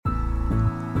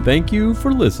Thank you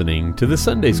for listening to the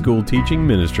Sunday School teaching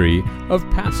ministry of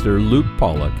Pastor Luke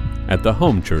Pollock at the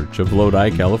Home Church of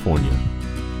Lodi, California.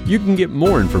 You can get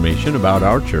more information about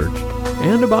our church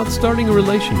and about starting a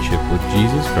relationship with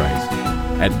Jesus Christ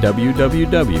at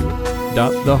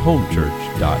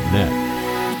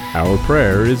www.thehomechurch.net. Our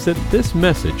prayer is that this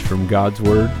message from God's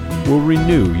Word will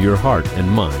renew your heart and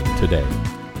mind today.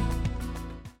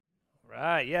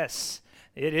 Right, yes.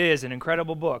 It is an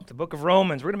incredible book, the book of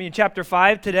Romans. We're going to be in chapter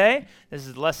 5 today. This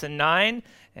is lesson 9,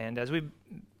 and as we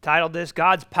titled this,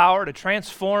 God's Power to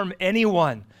Transform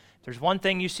Anyone. If there's one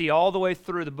thing you see all the way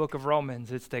through the book of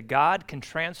Romans, it's that God can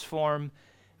transform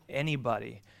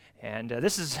anybody. And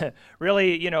this is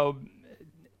really,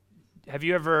 have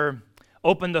you ever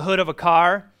opened the hood of a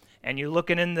car and you're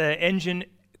looking in the engine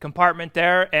compartment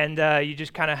there, and you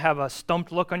just kind of have a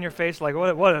stumped look on your face, like,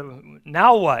 what?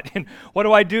 Now what? And what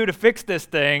do I do to fix this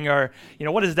thing? Or,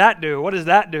 what does that do? What does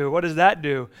that do? What does that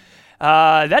do?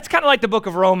 That's kind of like the book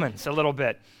of Romans a little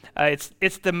bit.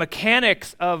 It's the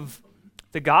mechanics of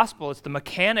the gospel. It's the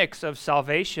mechanics of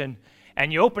salvation.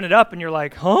 And you open it up and you're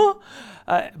like, huh?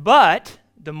 But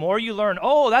the more you learn,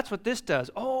 oh, that's what this does.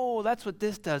 Oh, that's what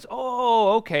this does.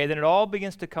 Oh, okay. Then it all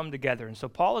begins to come together. And so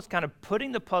Paul is kind of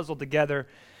putting the puzzle together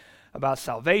about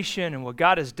salvation and what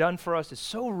God has done for us. It's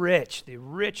so rich, the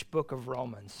rich book of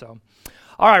Romans. So,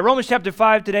 all right, Romans chapter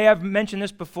 5 today. I've mentioned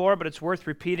this before, but it's worth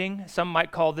repeating. Some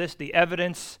might call this the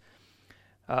evidence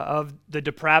of the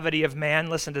depravity of man.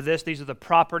 Listen to this. These are the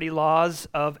property laws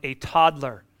of a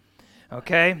toddler.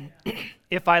 Okay?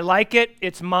 If I like it,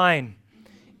 it's mine.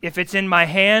 If it's in my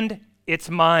hand, it's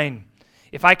mine.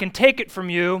 If I can take it from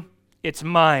you, it's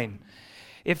mine.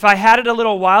 If I had it a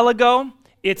little while ago,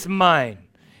 it's mine.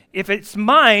 If it's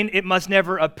mine, it must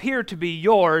never appear to be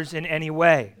yours in any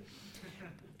way.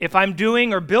 If I'm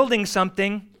doing or building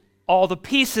something, all the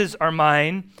pieces are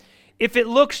mine. If it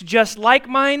looks just like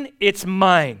mine, it's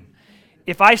mine.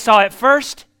 If I saw it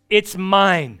first, it's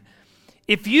mine.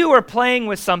 If you are playing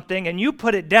with something and you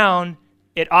put it down,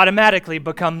 it automatically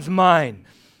becomes mine.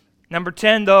 Number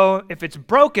 10, though, if it's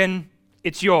broken,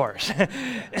 it's yours.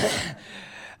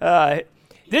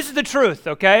 This is the truth,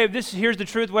 okay? Here's the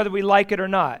truth whether we like it or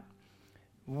not.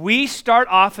 We start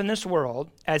off in this world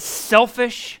as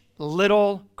selfish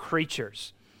little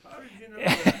creatures.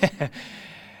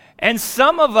 And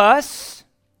some of us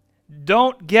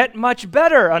don't get much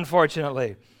better,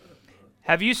 unfortunately.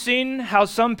 Have you seen how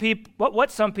some people,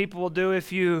 what some people will do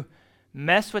if you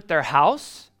mess with their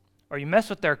house or you mess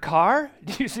with their car?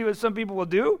 Do you see what some people will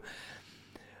do?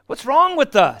 What's wrong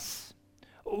with us?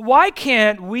 Why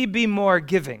can't we be more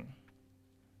giving?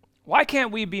 Why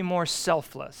can't we be more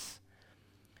selfless?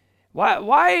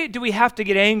 Why do we have to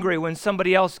get angry when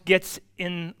somebody else gets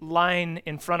in line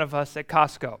in front of us at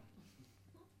Costco?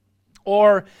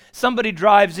 Or somebody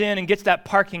drives in and gets that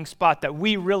parking spot that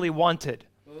we really wanted?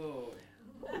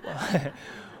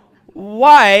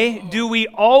 Why do we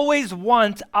always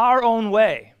want our own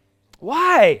way?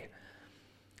 Why?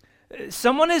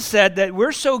 Someone has said that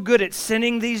we're so good at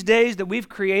sinning these days that we've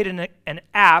created an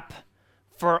app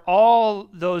for all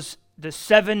the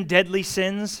 7 deadly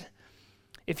sins.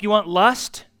 If you want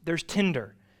lust, there's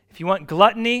Tinder. If you want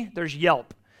gluttony, there's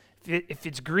Yelp. If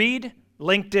it's greed,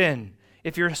 LinkedIn.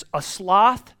 If you're a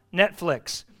sloth,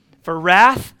 Netflix. For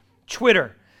wrath,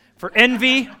 Twitter. For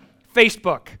envy,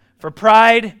 Facebook. For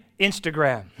pride,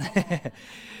 Instagram.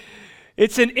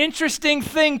 It's an interesting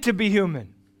thing to be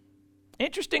human.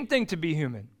 Interesting thing to be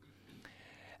human.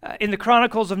 In the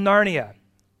Chronicles of Narnia,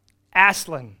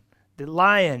 Aslan, the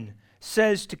lion,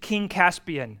 says to King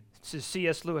Caspian, this is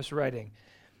C.S. Lewis writing,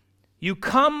 "You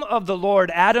come of the Lord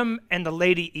Adam and the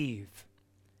Lady Eve,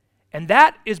 and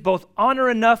that is both honor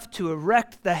enough to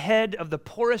erect the head of the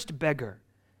poorest beggar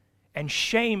and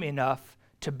shame enough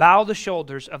to bow the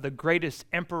shoulders of the greatest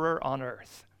emperor on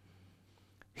earth."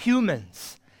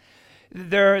 Humans.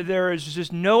 There is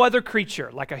just no other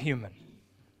creature like a human.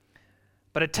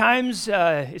 But at times,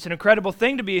 it's an incredible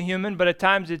thing to be a human, but at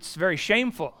times it's very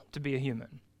shameful to be a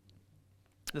human.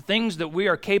 The things that we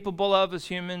are capable of as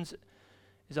humans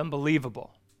is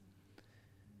unbelievable.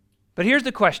 But here's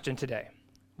the question today.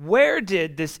 Where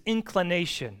did this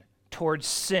inclination towards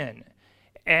sin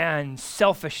and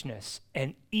selfishness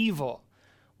and evil,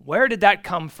 where did that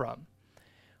come from?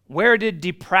 Where did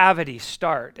depravity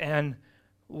start? And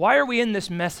why are we in this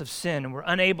mess of sin and we're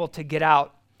unable to get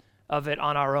out of it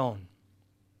on our own?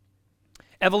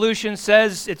 Evolution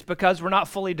says it's because we're not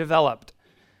fully developed.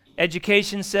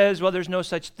 Education says, well, there's no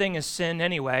such thing as sin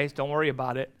anyway, don't worry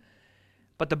about it.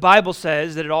 But the Bible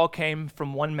says that it all came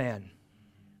from one man.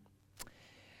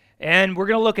 And we're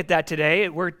going to look at that today.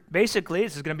 This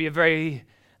is going to be a very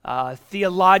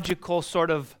theological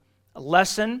sort of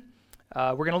lesson.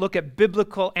 We're going to look at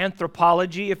biblical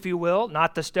anthropology, if you will,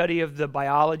 not the study of the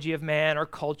biology of man or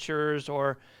cultures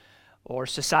or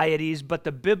societies, but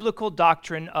the biblical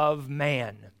doctrine of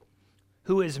man.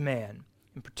 Who is man?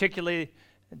 And particularly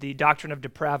the doctrine of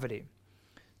depravity.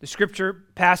 The scripture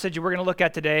passage we're going to look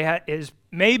at today is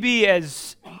maybe,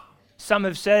 as some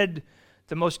have said,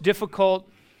 the most difficult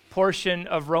portion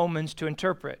of Romans to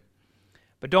interpret.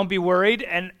 But don't be worried,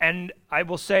 and I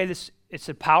will say this, it's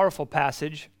a powerful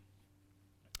passage.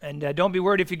 And don't be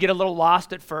worried if you get a little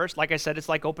lost at first. Like I said, it's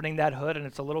like opening that hood, and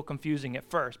it's a little confusing at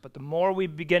first. But the more we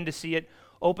begin to see it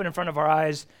open in front of our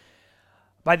eyes,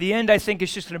 by the end, I think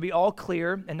it's just going to be all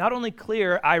clear. And not only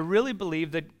clear, I really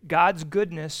believe that God's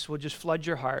goodness will just flood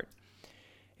your heart.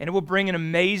 And it will bring an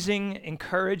amazing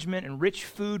encouragement and rich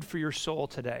food for your soul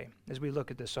today as we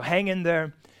look at this. So hang in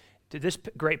there to this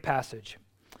great passage.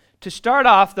 To start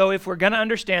off, though, if we're going to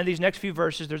understand these next few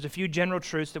verses, there's a few general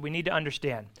truths that we need to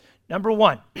understand. Number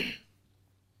one,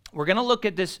 we're going to look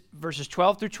at this verses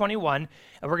 12 through 21,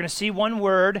 and we're going to see one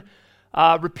word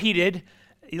repeated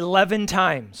 11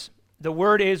 times. The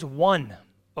word is one,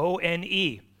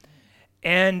 O-N-E.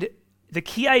 And the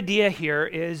key idea here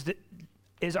is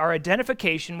our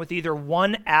identification with either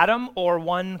one Adam or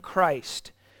one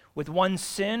Christ, with one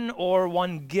sin or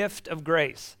one gift of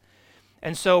grace.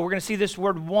 And so we're going to see this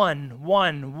word one.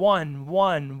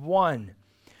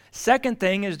 Second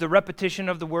thing is the repetition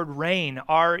of the word reign,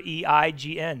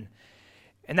 R-E-I-G-N.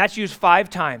 And that's used 5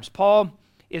 times. Paul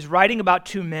is writing about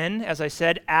 2 men, as I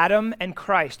said, Adam and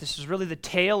Christ. This is really the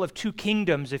tale of 2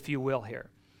 kingdoms, if you will,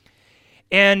 here.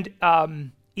 And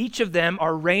each of them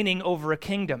are reigning over a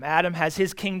kingdom. Adam has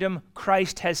his kingdom,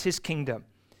 Christ has his kingdom.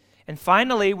 And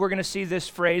finally, we're going to see this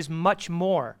phrase, much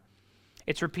more.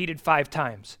 It's repeated 5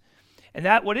 times. And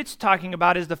that what it's talking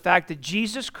about is the fact that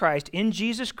in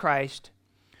Jesus Christ,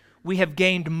 we have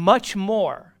gained much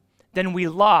more than we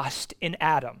lost in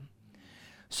Adam.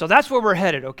 So that's where we're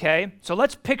headed, okay? So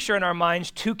let's picture in our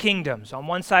minds 2 kingdoms. On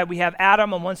one side we have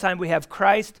Adam, on one side we have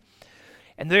Christ,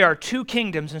 and there are 2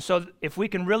 kingdoms. And so if we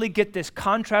can really get this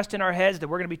contrast in our heads that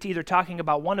we're going to be either talking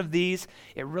about one of these,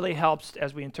 it really helps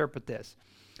as we interpret this.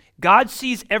 God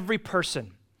sees every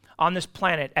person on this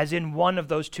planet as in one of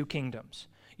those 2 kingdoms.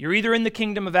 You're either in the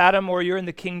kingdom of Adam or you're in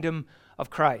the kingdom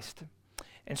of Christ.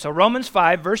 And so Romans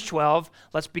 5, verse 12,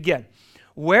 let's begin.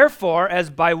 Wherefore, as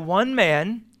by one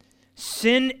man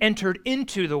sin entered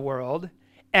into the world,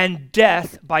 and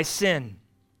death by sin.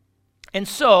 And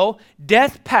so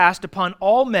death passed upon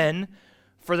all men,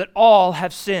 for that all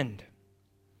have sinned.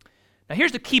 Now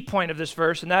here's the key point of this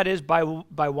verse, and that is by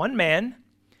one man,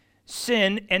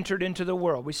 sin entered into the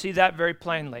world. We see that very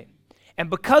plainly. And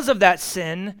because of that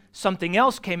sin, something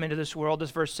else came into this world,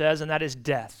 this verse says, and that is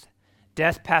death.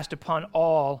 Death passed upon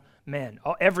all men,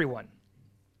 everyone.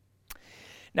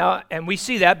 Now, and we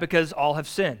see that because all have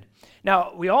sinned.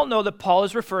 Now, we all know that Paul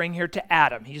is referring here to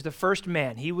Adam. He's the first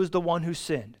man. He was the one who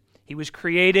sinned. He was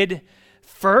created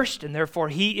first, and therefore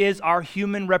he is our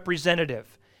human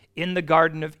representative in the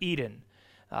Garden of Eden.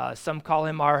 Some call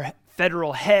him our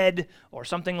federal head or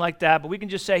something like that, but we can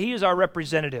just say he is our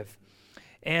representative.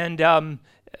 And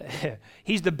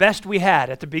he's the best we had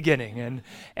at the beginning,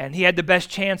 and he had the best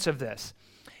chance of this.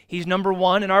 He's number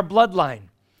 1 in our bloodline.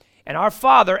 And our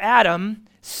father, Adam,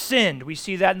 sinned. We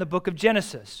see that in the book of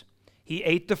Genesis. He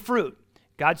ate the fruit.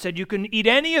 God said, you can eat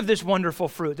any of this wonderful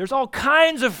fruit. There's all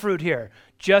kinds of fruit here.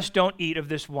 Just don't eat of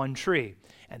this one tree.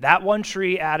 And that one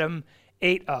tree Adam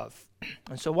ate of.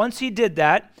 And so once he did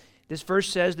that, this verse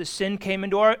says that sin came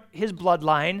into his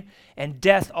bloodline, and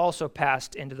death also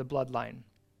passed into the bloodline.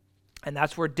 And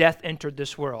that's where death entered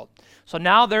this world. So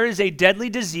now there is a deadly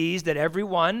disease that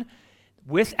everyone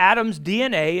with Adam's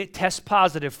DNA tests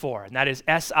positive for, and that is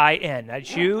S-I-N.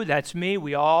 That's you, that's me,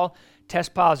 we all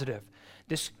test positive.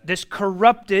 This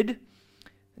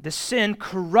sin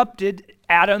corrupted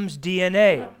Adam's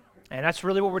DNA. And that's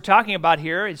really what we're talking about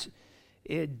here.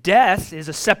 Death is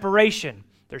a separation.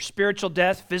 There's spiritual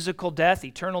death, physical death,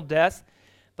 eternal death,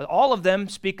 but all of them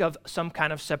speak of some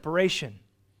kind of separation.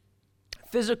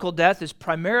 Physical death is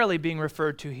primarily being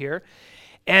referred to here,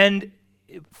 and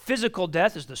physical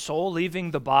death is the soul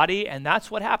leaving the body, and that's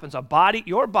what happens.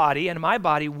 Your body and my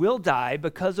body will die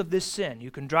because of this sin.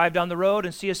 You can drive down the road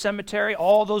and see a cemetery.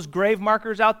 All those grave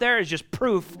markers out there is just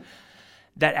proof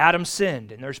that Adam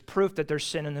sinned, and there's proof that there's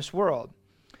sin in this world.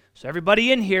 So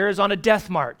everybody in here is on a death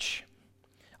march.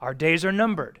 Our days are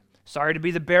numbered. Sorry to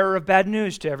be the bearer of bad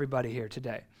news to everybody here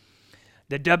today.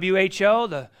 The WHO,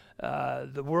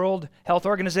 the World Health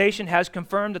Organization, has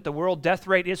confirmed that the world death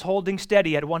rate is holding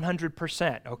steady at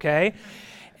 100%, okay?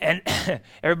 And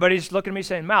everybody's looking at me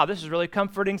saying, wow, this is really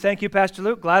comforting. Thank you, Pastor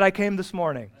Luke. Glad I came this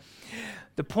morning.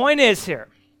 The point is here,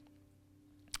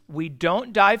 we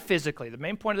don't die physically. The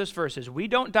main point of this verse is we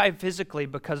don't die physically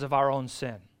because of our own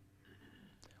sin.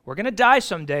 We're going to die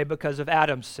someday because of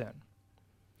Adam's sin.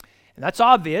 And that's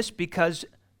obvious because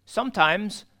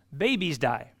sometimes babies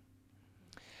die.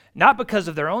 Not because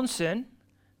of their own sin,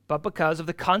 but because of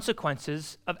the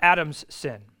consequences of Adam's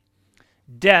sin.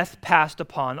 Death passed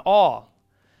upon all.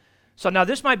 So now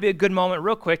this might be a good moment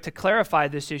real quick to clarify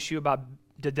this issue about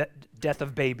the death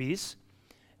of babies.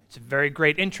 It's of very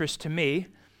great interest to me.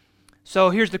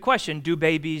 So here's the question, do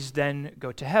babies then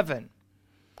go to heaven?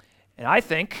 And I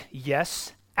think,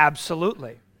 yes,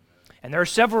 absolutely. And there are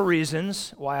several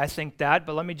reasons why I think that,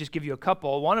 but let me just give you a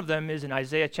couple. One of them is in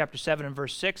Isaiah chapter 7 and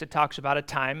verse 6. It talks about a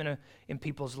time in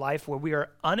people's life where we are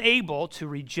unable to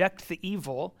reject the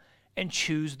evil and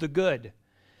choose the good.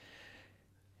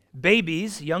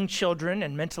 Babies, young children,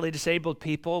 and mentally disabled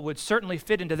people would certainly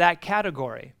fit into that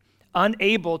category.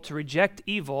 Unable to reject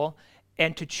evil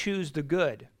and to choose the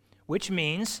good, which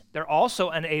means they're also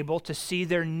unable to see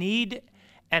their need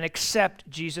and accept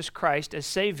Jesus Christ as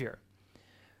Savior.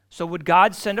 So would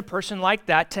God send a person like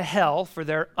that to hell for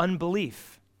their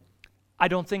unbelief? I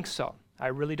don't think so. I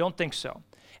really don't think so.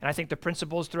 And I think the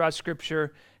principles throughout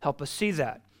Scripture help us see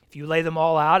that. If you lay them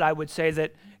all out, I would say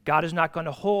that God is not going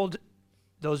to hold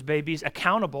those babies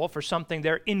accountable for something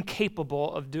they're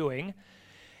incapable of doing.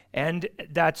 And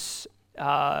that's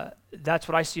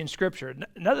what I see in Scripture.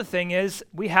 Another thing is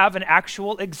we have an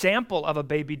actual example of a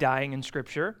baby dying in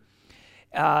Scripture,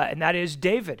 and that is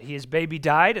David. His baby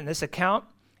died in this account.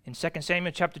 In 2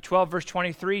 Samuel chapter 12, verse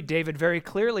 23, David very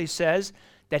clearly says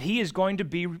that he is going to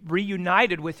be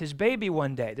reunited with his baby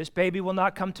one day. This baby will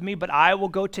not come to me, but I will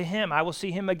go to him. I will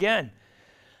see him again.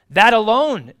 That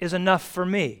alone is enough for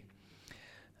me.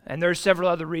 And there are several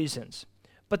other reasons.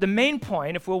 But the main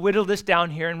point, if we'll whittle this down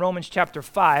here in Romans chapter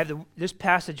 5, this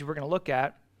passage we're going to look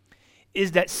at,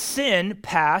 is that sin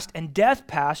passed and death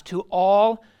passed to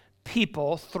all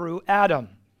people through Adam.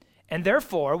 And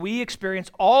therefore, we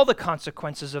experience all the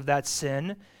consequences of that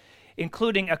sin,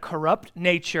 including a corrupt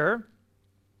nature,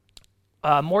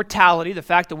 mortality, the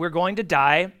fact that we're going to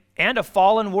die, and a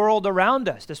fallen world around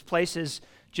us. This place is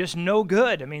just no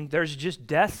good. I mean, there's just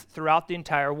death throughout the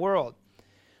entire world.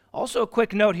 Also, a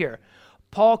quick note here.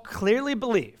 Paul clearly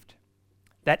believed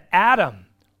that Adam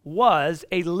was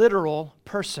a literal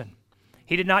person.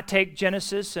 He did not take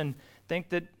Genesis and think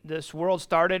that this world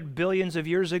started billions of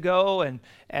years ago and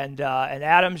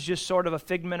Adam's just sort of a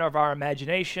figment of our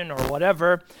imagination or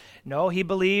whatever. No, he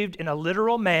believed in a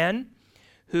literal man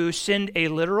who sinned a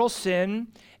literal sin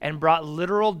and brought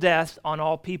literal death on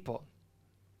all people.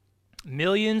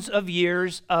 Millions of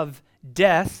years of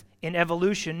death in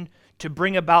evolution to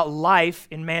bring about life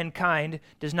in mankind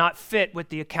does not fit with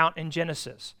the account in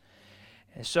Genesis.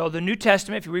 And so the New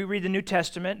Testament, if you reread the New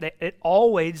Testament, it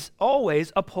always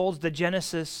upholds the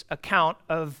Genesis account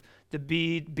of the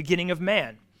beginning of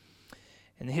man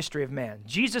and the history of man.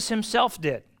 Jesus himself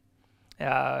did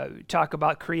talk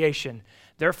about creation.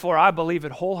 Therefore, I believe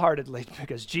it wholeheartedly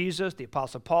because Jesus, the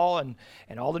Apostle Paul,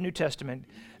 and all the New Testament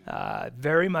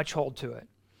very much hold to it.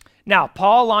 Now,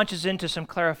 Paul launches into some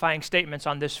clarifying statements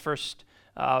on this first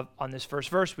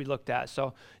verse we looked at.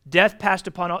 So, death passed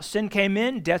upon all, sin came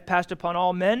in, death passed upon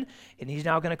all men, and he's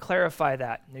now going to clarify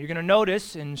that. Now, you're going to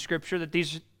notice in Scripture that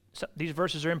these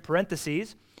verses are in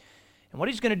parentheses, and what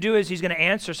he's going to do is he's going to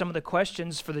answer some of the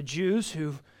questions for the Jews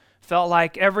who felt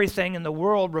like everything in the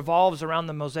world revolves around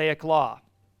the Mosaic law.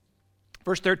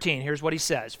 Verse 13, here's what he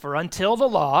says: "For until the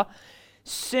law,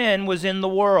 sin was in the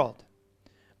world.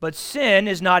 But sin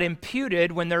is not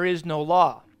imputed when there is no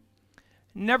law.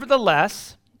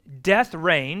 Nevertheless, death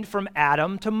reigned from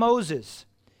Adam to Moses,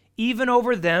 even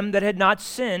over them that had not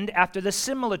sinned after the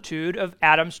similitude of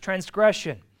Adam's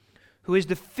transgression, who is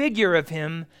the figure of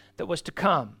him that was to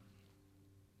come."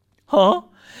 Huh?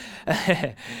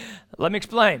 Let me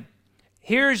explain.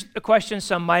 Here's a question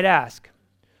some might ask.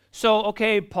 So,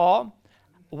 okay, Paul,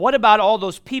 what about all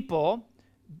those people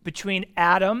between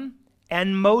Adam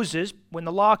and Moses when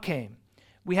the law came?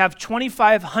 We have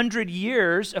 2,500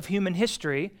 years of human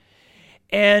history,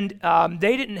 and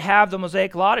they didn't have the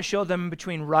Mosaic law to show them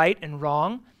between right and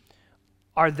wrong.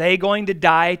 Are they going to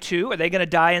die too? Are they going to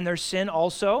die in their sin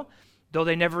also, though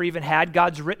they never even had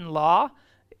God's written law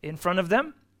in front of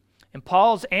them? And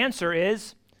Paul's answer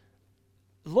is,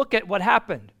 look at what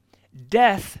happened.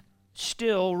 Death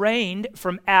still reigned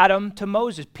from Adam to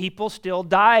Moses. People still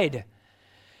died.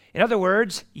 In other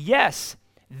words, yes,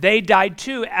 they died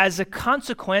too as a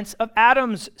consequence of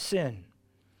Adam's sin.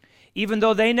 Even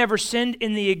though they never sinned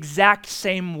in the exact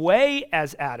same way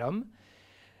as Adam,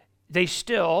 they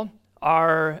still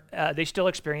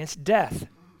experience death.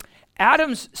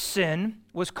 Adam's sin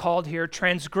was called here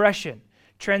transgression.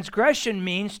 Transgression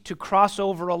means to cross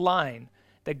over a line,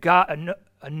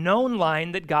 a known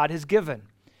line that God has given.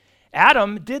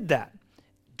 Adam did that.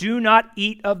 Do not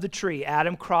eat of the tree.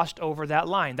 Adam crossed over that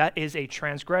line. That is a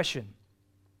transgression.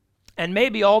 And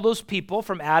maybe all those people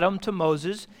from Adam to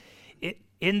Moses,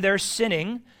 in their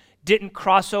sinning, didn't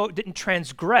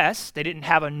transgress. They didn't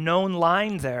have a known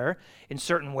line there in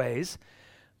certain ways.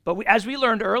 But as we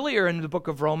learned earlier in the book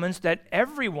of Romans, that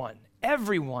everyone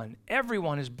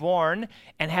is born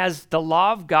and has the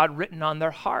law of God written on their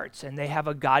hearts, and they have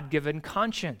a God-given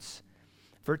conscience.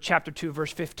 For chapter 2,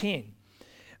 verse 15.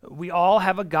 We all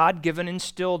have a God-given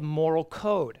instilled moral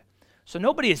code. So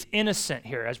nobody is innocent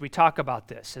here as we talk about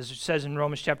this. As it says in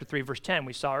Romans chapter 3, verse 10,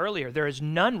 we saw earlier, there is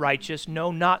none righteous,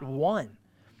 no, not one.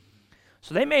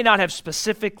 So they may not have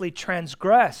specifically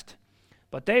transgressed,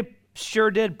 but they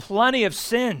sure did plenty of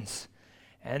sins,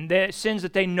 and sins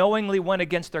that they knowingly went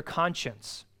against their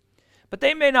conscience. But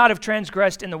they may not have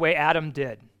transgressed in the way Adam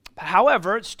did.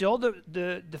 However, still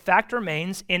the fact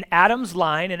remains, in Adam's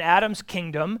line, in Adam's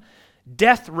kingdom,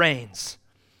 death reigns.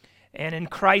 And in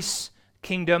Christ's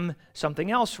kingdom,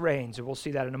 something else reigns, and we'll see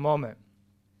that in a moment.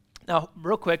 Now,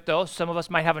 real quick though, some of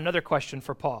us might have another question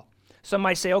for Paul. Some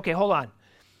might say, okay, hold on.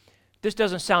 This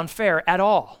doesn't sound fair at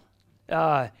all.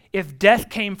 If death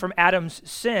came from Adam's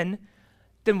sin,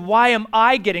 then why am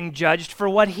I getting judged for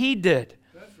what he did?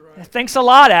 That's right. Thanks a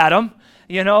lot, Adam.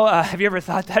 Have you ever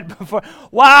thought that before?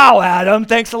 Wow, Adam,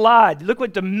 thanks a lot. Look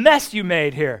what the mess you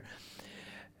made here.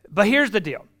 But here's the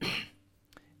deal.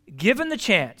 Given the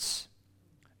chance,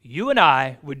 you and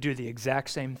I would do the exact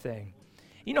same thing.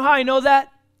 You know how I know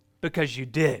that? Because you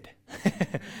did.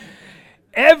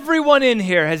 Everyone in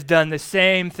here has done the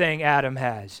same thing Adam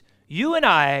has. You and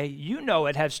I,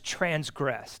 it has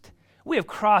transgressed. We have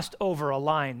crossed over a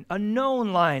line, a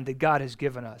known line that God has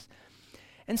given us.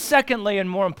 And secondly, and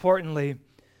more importantly,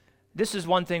 this is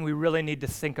one thing we really need to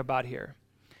think about here.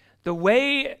 The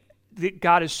way that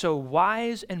God is so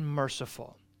wise and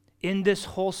merciful in this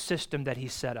whole system that he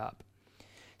set up.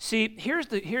 See, here's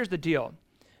the deal.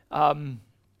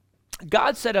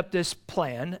 God set up this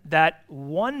plan that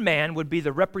one man would be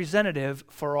the representative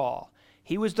for all.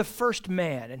 He was the first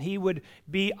man, and he would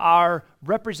be our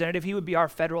representative. He would be our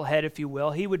federal head, if you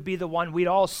will. He would be the one we'd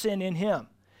all sin in him.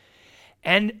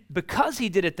 And because he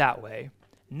did it that way,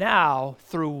 now,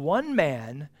 through one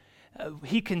man,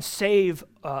 he can save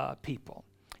people.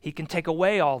 He can take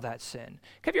away all that sin.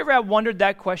 Have you ever wondered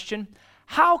that question?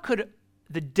 How could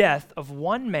the death of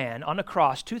one man on a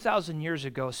cross 2,000 years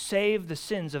ago save the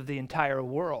sins of the entire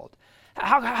world?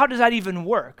 How does that even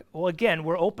work? Well, again,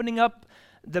 we're opening up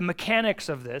the mechanics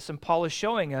of this, and Paul is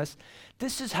showing us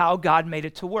this is how God made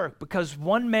it to work. Because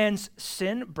one man's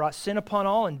sin brought sin upon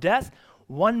all and death,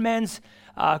 one man's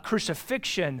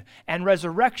crucifixion and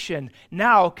resurrection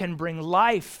now can bring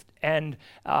life and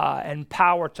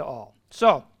power to all.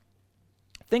 So,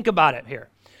 think about it here.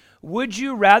 Would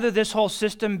you rather this whole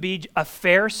system be a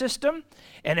fair system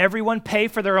and everyone pay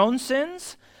for their own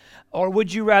sins? Or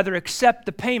would you rather accept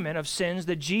the payment of sins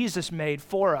that Jesus made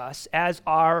for us as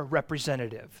our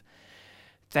representative?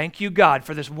 Thank you, God,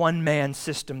 for this one-man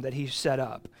system that he set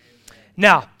up.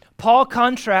 Now, Paul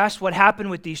contrasts what happened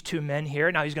with these two men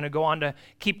here. Now he's going to go on to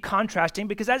keep contrasting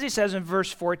because as he says in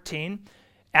verse 14,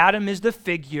 Adam is the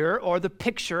figure or the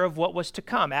picture of what was to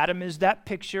come. Adam is that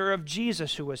picture of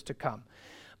Jesus who was to come,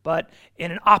 but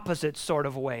in an opposite sort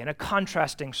of a way, in a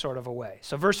contrasting sort of a way.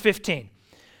 So verse 15,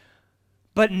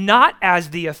 but not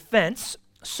as the offense,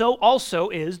 so also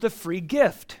is the free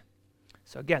gift.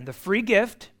 So again, the free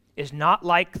gift is not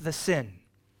like the sin.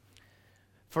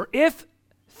 For if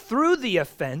through the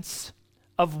offense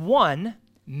of one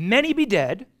many be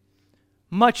dead,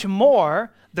 much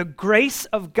more the grace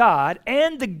of God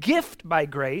and the gift by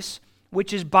grace,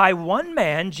 which is by one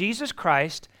man, Jesus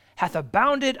Christ, hath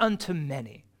abounded unto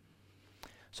many.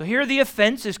 So here the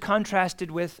offense is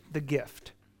contrasted with the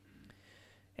gift.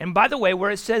 And by the way,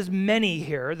 where it says many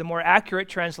here, the more accurate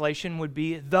translation would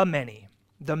be the many,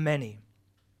 the many.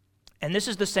 And this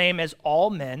is the same as all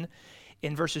men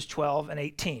in verses 12 and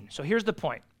 18. So here's the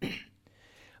point.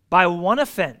 By one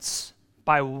offense,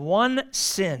 by one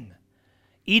sin,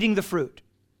 eating the fruit,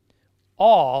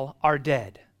 all are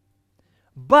dead.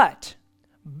 But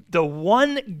the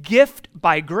one gift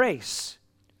by grace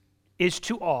is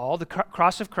to all, the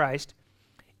cross of Christ,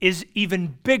 is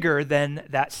even bigger than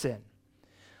that sin.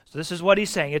 So this is what he's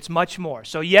saying. It's much more.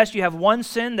 So yes, you have one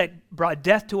sin that brought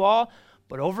death to all,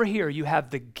 But over here, you have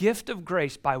the gift of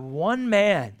grace by one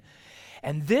man.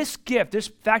 And this gift, this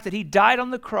fact that he died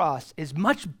on the cross, is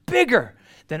much bigger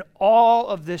than all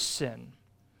of this sin.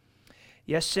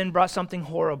 Yes, sin brought something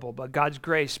horrible, but God's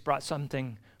grace brought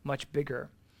something much bigger.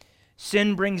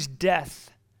 Sin brings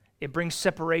death. It brings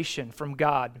separation from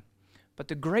God. But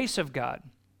the grace of God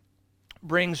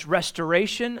brings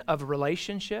restoration of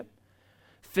relationship,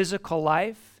 physical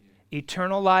life,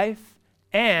 eternal life,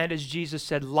 and, as Jesus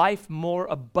said, life more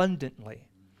abundantly.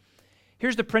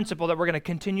 Here's the principle that we're going to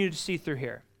continue to see through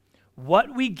here.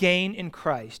 What we gain in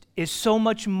Christ is so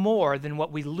much more than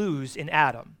what we lose in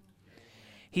Adam.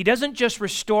 He doesn't just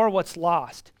restore what's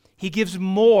lost. He gives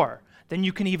more than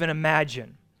you can even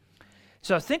imagine.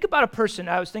 So think about a person,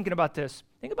 I was thinking about this.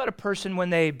 Think about a person when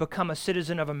they become a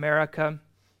citizen of America,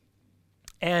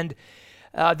 and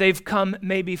they've come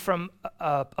maybe from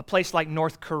a place like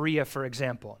North Korea, for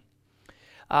example.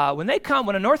 When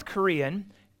a North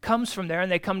Korean comes from there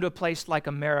and they come to a place like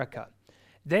America,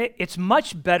 it's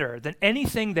much better than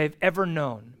anything they've ever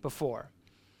known before.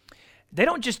 They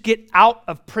don't just get out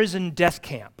of prison death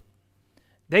camp.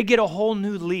 They get a whole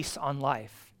new lease on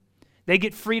life. They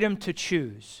get freedom to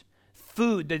choose,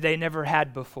 food that they never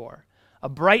had before, a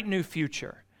bright new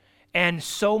future, and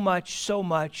so much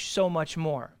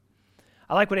more.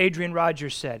 I like what Adrian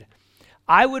Rogers said.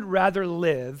 I would rather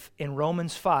live in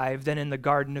Romans 5 than in the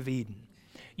Garden of Eden.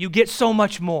 You get so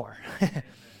much more.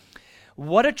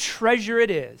 What a treasure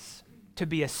it is to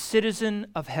be a citizen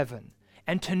of heaven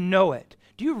and to know it.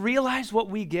 Do you realize what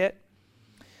we get?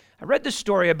 I read the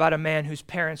story about a man whose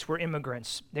parents were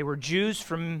immigrants. They were Jews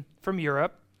from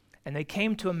Europe, and they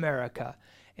came to America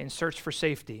in search for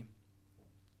safety.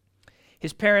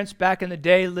 His parents back in the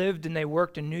day lived and they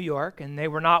worked in New York, and they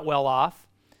were not well off.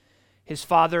 His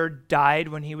father died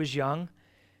when he was young,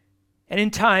 and in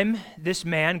time, this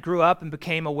man grew up and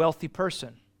became a wealthy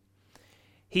person.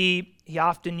 He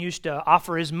often used to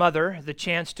offer his mother the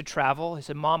chance to travel. He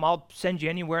said, Mom, I'll send you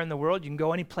anywhere in the world. You can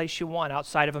go any place you want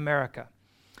outside of America.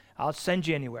 I'll send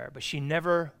you anywhere. But she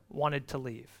never wanted to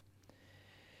leave.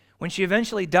 When she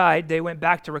eventually died, they went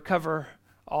back to recover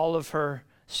all of her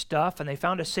stuff, and they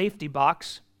found a safety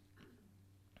box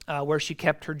where she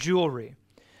kept her jewelry.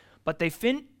 But they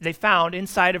found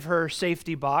inside of her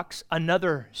safety box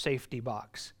another safety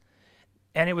box.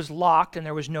 And it was locked, and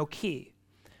there was no key.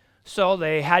 So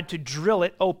they had to drill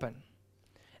it open.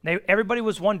 Everybody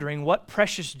was wondering what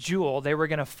precious jewel they were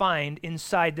going to find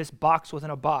inside this box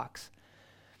within a box.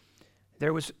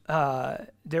 There was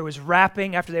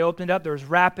wrapping. After they opened it up, there was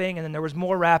wrapping, and then there was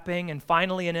more wrapping, and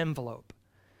finally an envelope.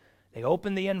 They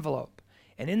opened the envelope,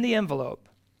 and in the envelope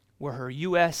were her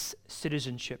U.S.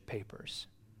 citizenship papers.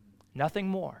 Nothing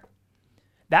more.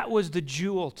 That was the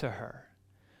jewel to her,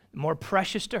 more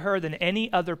precious to her than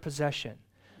any other possession.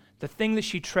 The thing that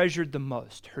she treasured the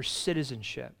most, her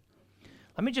citizenship.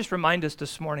 Let me just remind us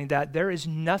this morning that there is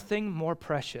nothing more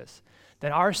precious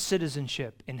than our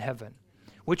citizenship in heaven,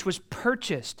 which was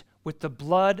purchased with the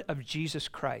blood of Jesus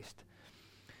Christ.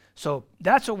 So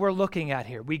that's what we're looking at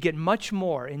here. We get much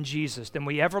more in Jesus than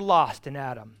we ever lost in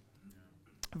Adam.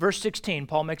 Verse 16,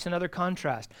 Paul makes another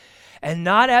contrast. And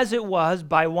not as it was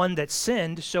by one that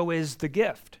sinned, so is the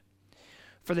gift.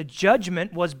 For the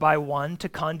judgment was by one to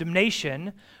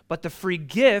condemnation, but the free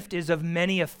gift is of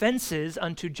many offenses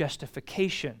unto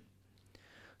justification.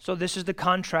 So this is the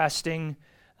contrasting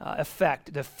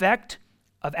effect. The effect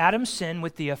of Adam's sin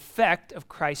with the effect of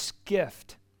Christ's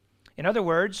gift. In other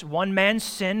words, one man's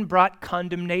sin brought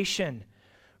condemnation,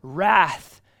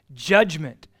 wrath,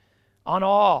 judgment on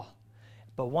all.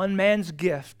 But one man's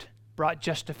gift brought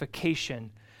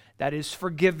justification, that is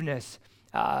forgiveness,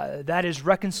 that is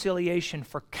reconciliation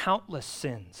for countless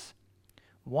sins.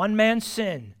 One man's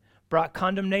sin brought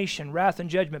condemnation, wrath, and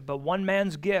judgment, but one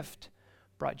man's gift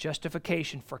brought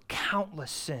justification for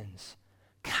countless sins.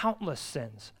 Countless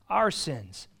sins, our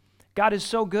sins. God is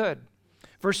so good.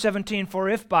 Verse 17, for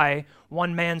if by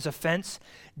one man's offense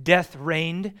death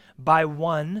reigned by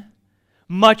one,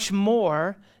 much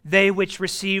more they which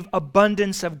receive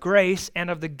abundance of grace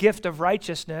and of the gift of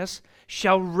righteousness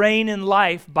shall reign in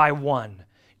life by one,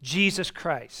 Jesus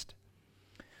Christ.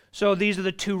 So these are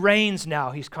the two reigns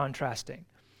now he's contrasting.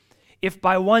 If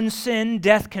by one sin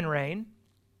death can reign,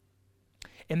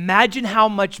 imagine how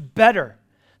much better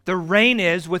the reign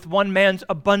is with one man's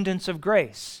abundance of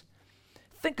grace.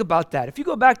 Think about that. If you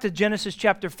go back to Genesis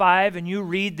chapter 5 and you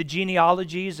read the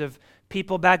genealogies of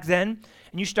people back then,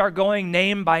 and you start going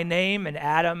name by name, and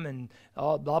Adam and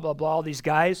blah, blah, blah, all these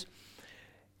guys,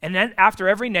 and then after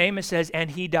every name it says,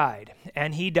 and he died,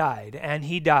 and he died, and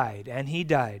he died, and he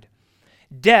died.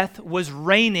 death was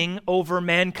reigning over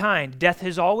mankind. Death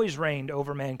has always reigned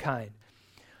over mankind.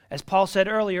 As Paul said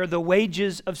earlier, the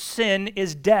wages of sin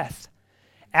is death.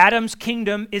 Adam's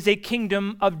kingdom is a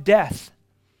kingdom of death.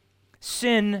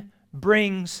 Sin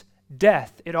brings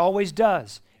death. It always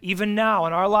does. Even now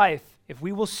in our life, if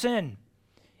we will sin,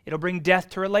 it'll bring death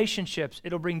to relationships.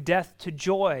 It'll bring death to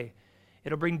joy.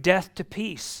 It'll bring death to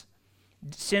peace.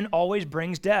 Sin always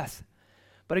brings death.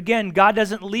 But again, God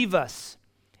doesn't leave us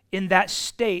in that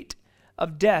state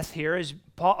of death here, as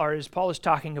Paul is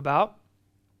talking about.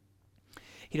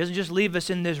 He doesn't just leave us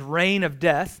in this reign of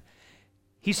death.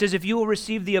 He says, if you will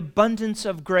receive the abundance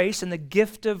of grace and the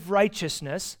gift of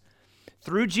righteousness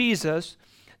through Jesus,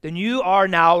 then you are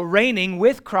now reigning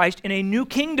with Christ in a new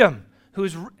kingdom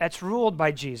that's ruled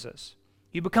by Jesus.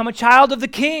 You become a child of the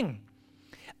King.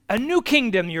 A new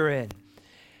kingdom you're in.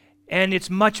 And it's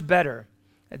much better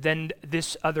than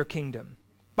this other kingdom.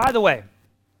 By the way,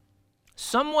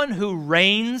 someone who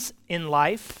reigns in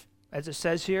life, as it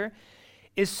says here,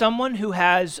 is someone who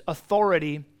has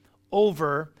authority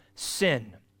over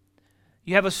sin.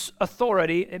 You have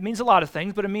authority, it means a lot of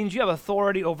things, but it means you have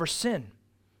authority over sin.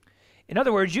 In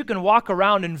other words, you can walk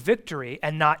around in victory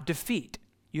and not defeat.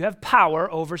 You have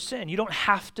power over sin. You don't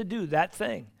have to do that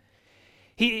thing.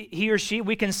 He or she,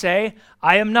 we can say,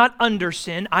 I am not under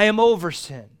sin, I am over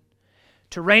sin.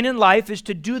 To reign in life is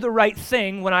to do the right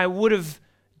thing when I would have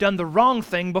done the wrong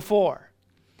thing before.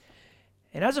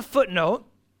 And as a footnote,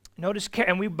 notice,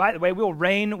 and by the way, we'll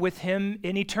reign with him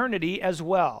in eternity as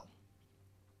well.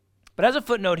 But as a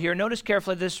footnote here, notice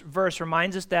carefully this verse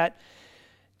reminds us that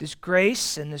this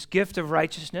grace and this gift of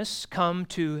righteousness come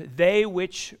to they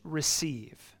which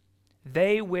receive.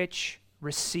 They which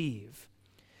receive.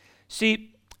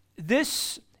 See,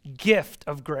 this gift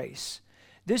of grace,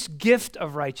 this gift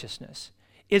of righteousness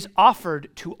is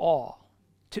offered to all,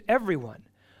 to everyone,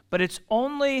 but it's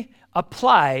only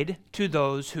applied to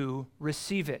those who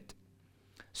receive it.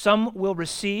 Some will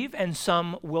receive and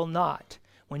some will not.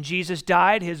 When Jesus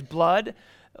died, his blood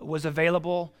was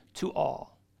available to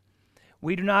all.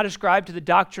 We do not ascribe to the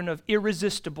doctrine of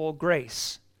irresistible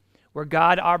grace, where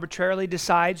God arbitrarily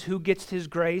decides who gets his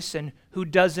grace and who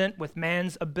doesn't without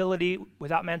man's ability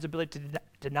to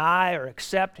deny or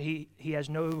accept. He has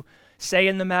no say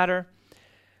in the matter.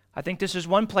 I think this is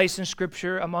one place in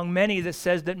Scripture among many that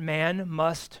says that man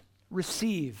must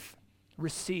receive.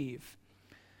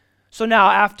 So now,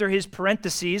 after his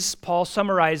parentheses, Paul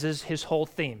summarizes his whole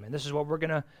theme, and this is what we're going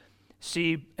to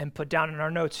see and put down in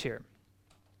our notes here.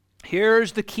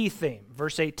 Here's the key theme,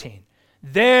 verse 18.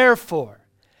 Therefore,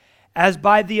 as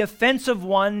by the offense of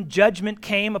one judgment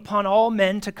came upon all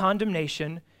men to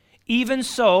condemnation, even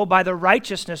so by the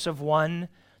righteousness of one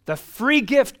the free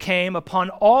gift came upon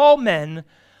all men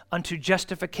unto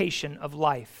justification of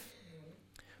life.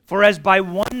 For as by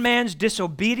one man's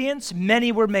disobedience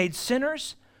many were made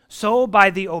sinners, so by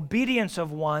the obedience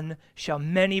of one shall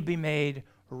many be made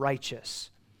righteous.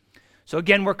 So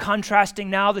again, we're contrasting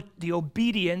now the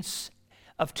obedience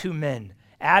of two men,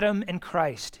 Adam and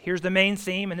Christ. Here's the main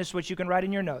theme, and this is what you can write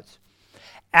in your notes.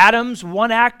 Adam's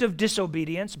one act of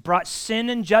disobedience brought sin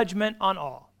and judgment on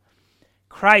all.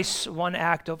 Christ's one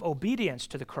act of obedience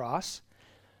to the cross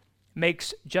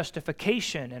makes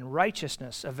justification and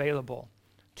righteousness available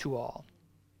to all.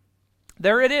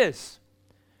 There it is.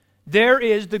 There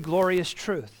is the glorious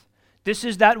truth. This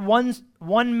is that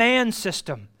one man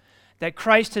system that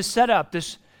Christ has set up.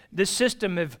 This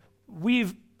system of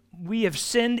we have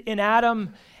sinned in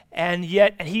Adam, and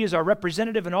yet he is our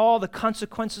representative, and all the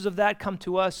consequences of that come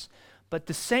to us. But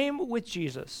the same with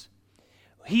Jesus.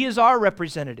 He is our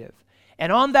representative.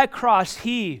 And on that cross,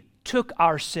 he took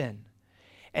our sin.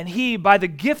 And he, by the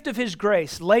gift of his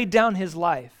grace, laid down his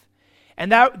life.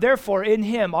 And therefore, in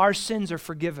him, our sins are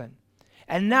forgiven.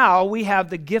 And now we have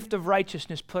the gift of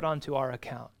righteousness put onto our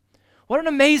account. What an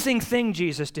amazing thing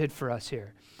Jesus did for us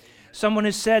here. Someone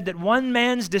has said that one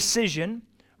man's decision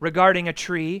regarding a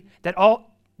tree that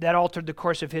altered the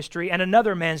course of history, and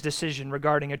another man's decision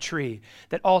regarding a tree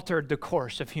that altered the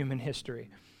course of human history.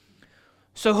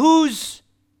 So whose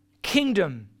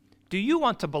kingdom do you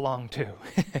want to belong to?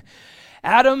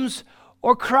 Adam's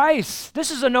or Christ? This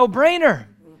is a no-brainer.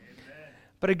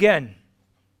 But again,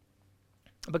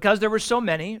 because there were so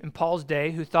many in Paul's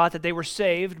day who thought that they were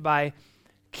saved by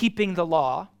keeping the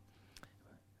law,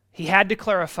 he had to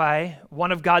clarify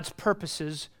one of God's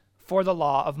purposes for the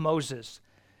law of Moses.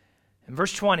 In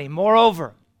verse 20,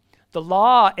 moreover, the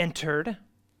law entered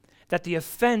that the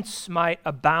offense might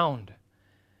abound.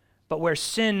 But where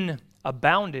sin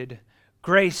abounded,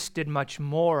 grace did much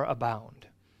more abound.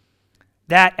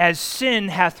 That as sin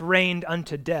hath reigned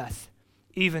unto death,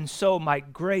 even so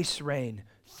might grace reign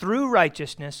through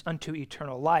righteousness unto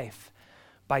eternal life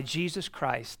by Jesus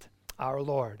Christ our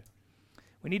Lord.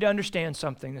 We need to understand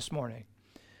something this morning.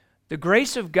 The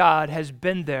grace of God has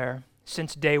been there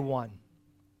since day one.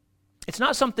 It's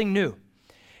not something new.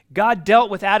 God dealt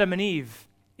with Adam and Eve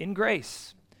in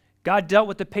grace. God dealt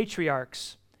with the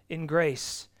patriarchs in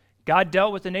grace. God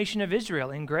dealt with the nation of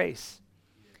Israel in grace.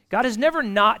 God has never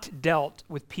not dealt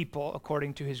with people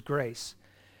according to his grace.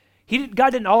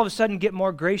 God didn't all of a sudden get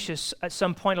more gracious at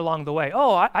some point along the way.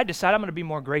 Oh, I decided I'm going to be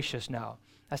more gracious now.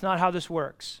 That's not how this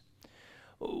works.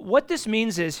 What this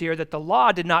means is here that the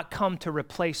law did not come to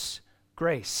replace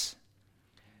grace.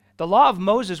 The law of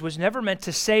Moses was never meant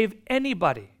to save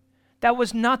anybody. That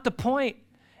was not the point,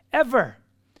 ever.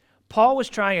 Paul was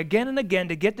trying again and again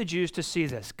to get the Jews to see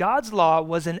this. God's law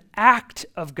was an act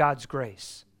of God's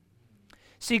grace.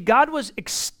 See, God was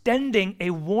extending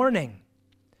a warning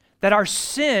that our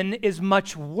sin is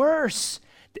much worse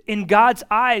in God's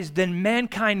eyes than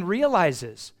mankind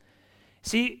realizes.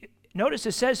 See, notice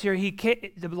it says here,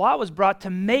 the law was brought to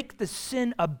make the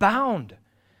sin abound.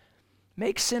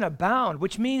 Make sin abound,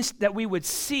 which means that we would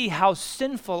see how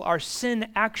sinful our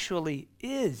sin actually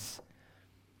is.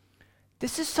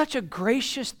 This is such a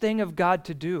gracious thing of God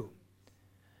to do.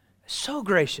 So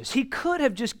gracious. He could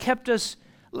have just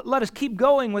let us keep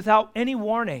going without any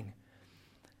warning.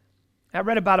 I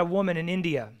read about a woman in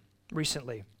India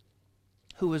recently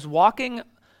who was walking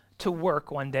to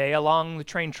work one day along the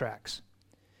train tracks,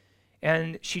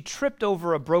 and she tripped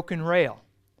over a broken rail.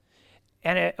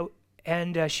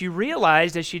 And she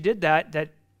realized as she did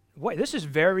that, wait, this is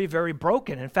very, very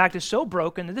broken. In fact, it's so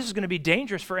broken that this is going to be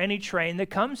dangerous for any train that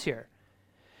comes here.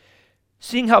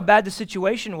 Seeing how bad the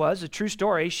situation was, a true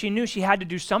story, she knew she had to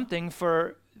do something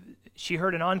she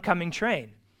heard an oncoming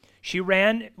train. She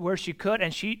ran where she could,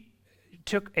 and she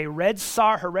took her red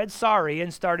sari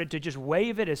and started to just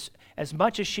wave it as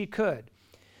much as she could.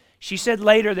 She said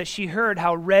later that she heard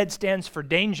how red stands for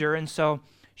danger, and so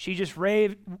she just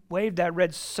waved that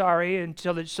red sari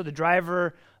so the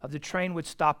driver of the train would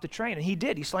stop the train. And he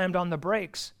did. He slammed on the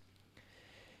brakes.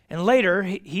 And later,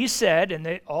 he said,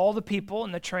 and all the people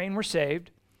in the train were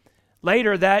saved.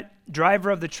 Later, that driver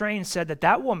of the train said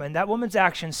that woman's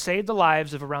actions saved the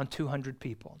lives of around 200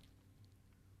 people.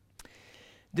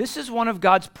 This is one of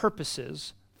God's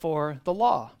purposes for the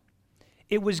law.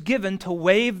 It was given to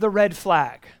wave the red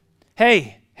flag.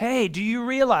 Hey, do you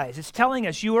realize it's telling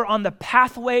us you are on the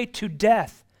pathway to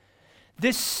death?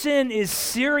 This sin is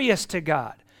serious to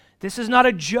God. This is not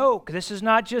a joke. This is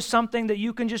not just something that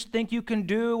you can just think you can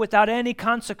do without any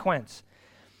consequence.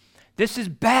 This is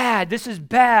bad.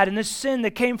 And this sin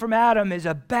that came from Adam is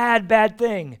a bad, bad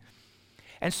thing.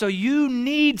 And so you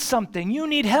need something. You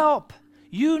need help.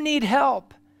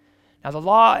 Now, the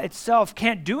law itself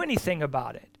can't do anything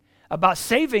about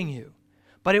saving you.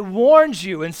 But it warns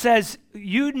you and says,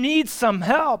 you need some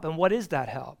help. And what is that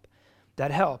help?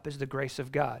 That help is the grace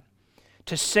of God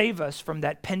to save us from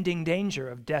that pending danger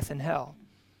of death and hell.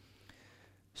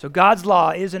 So God's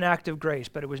law is an act of grace,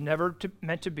 but it was never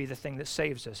meant to be the thing that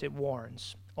saves us. It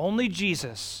warns. Only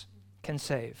Jesus can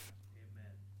save.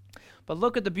 Amen. But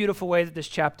look at the beautiful way that this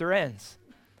chapter ends.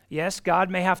 Yes, God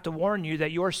may have to warn you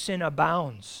that your sin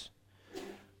abounds.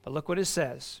 But look what it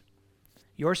says.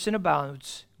 Your sin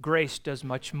abounds, grace does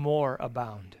much more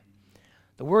abound.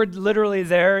 The word literally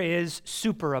there is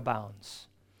superabounds.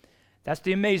 That's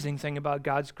the amazing thing about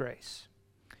God's grace.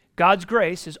 God's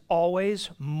grace is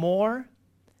always more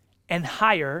and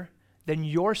higher than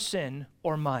your sin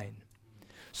or mine.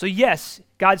 So yes,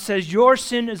 God says your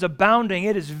sin is abounding,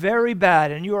 it is very bad,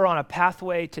 and you are on a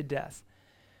pathway to death.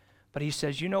 But he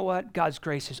says, you know what? God's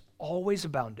grace is always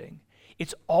abounding.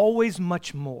 It's always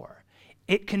much more.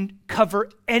 It can cover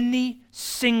any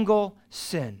single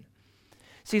sin.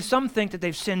 See, some think that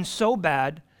they've sinned so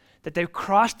bad that they've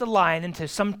crossed the line into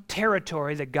some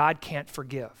territory that God can't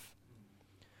forgive.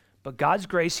 But God's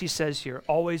grace, he says here,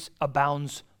 always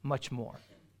abounds much more.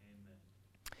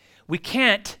 Amen. We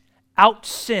can't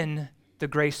out-sin the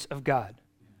grace of God.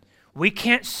 We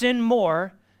can't sin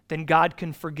more than God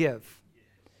can forgive.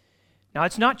 Now,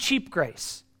 it's not cheap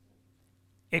grace.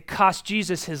 It cost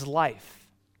Jesus his life.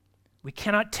 We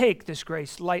cannot take this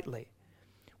grace lightly,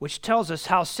 which tells us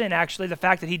how sin actually, the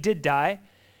fact that he did die,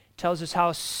 tells us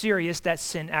how serious that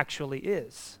sin actually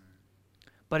is.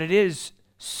 But it is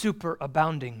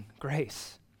superabounding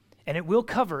grace, and it will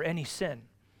cover any sin.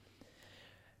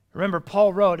 Remember,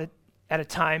 Paul wrote at a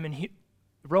time in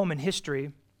Roman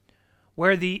history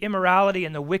where the immorality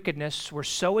and the wickedness were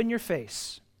so in your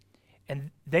face,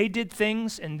 and they did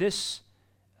things in this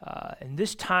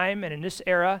time and in this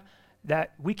era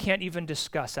that we can't even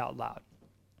discuss out loud.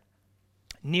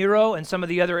 Nero and some of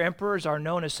the other emperors are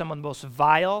known as some of the most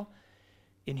vile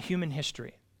in human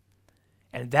history.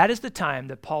 And that is the time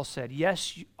that Paul said,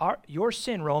 yes, your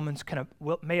sin, Romans,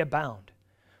 may abound,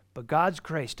 but God's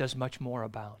grace does much more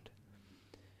abound.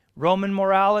 Roman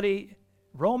morality,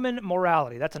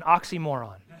 that's an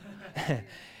oxymoron.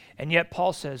 And yet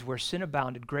Paul says, where sin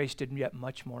abounded, grace did yet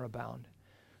much more abound.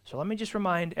 So let me just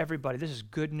remind everybody, this is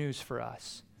good news for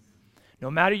us. No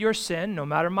matter your sin, no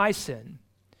matter my sin,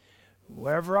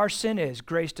 wherever our sin is,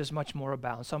 grace does much more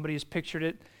abound. Somebody has pictured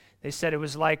it. They said it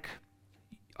was like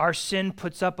our sin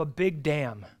puts up a big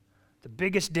dam, the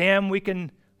biggest dam we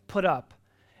can put up,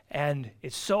 and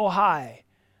it's so high.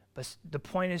 But the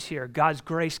point is here, God's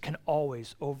grace can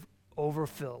always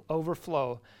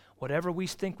overflow whatever we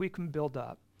think we can build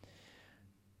up.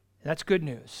 And that's good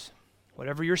news.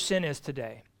 Whatever your sin is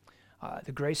today,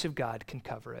 the grace of God can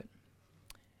cover it.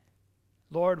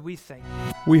 Lord, we thank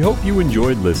you. We hope you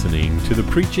enjoyed listening to the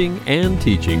preaching and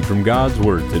teaching from God's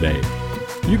Word today.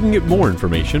 You can get more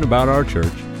information about our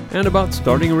church and about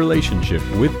starting a relationship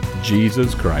with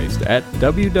Jesus Christ at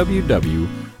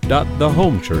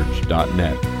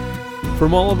www.thehomechurch.net.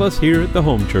 From all of us here at the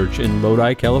Home Church in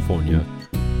Lodi, California,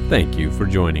 thank you for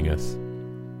joining us.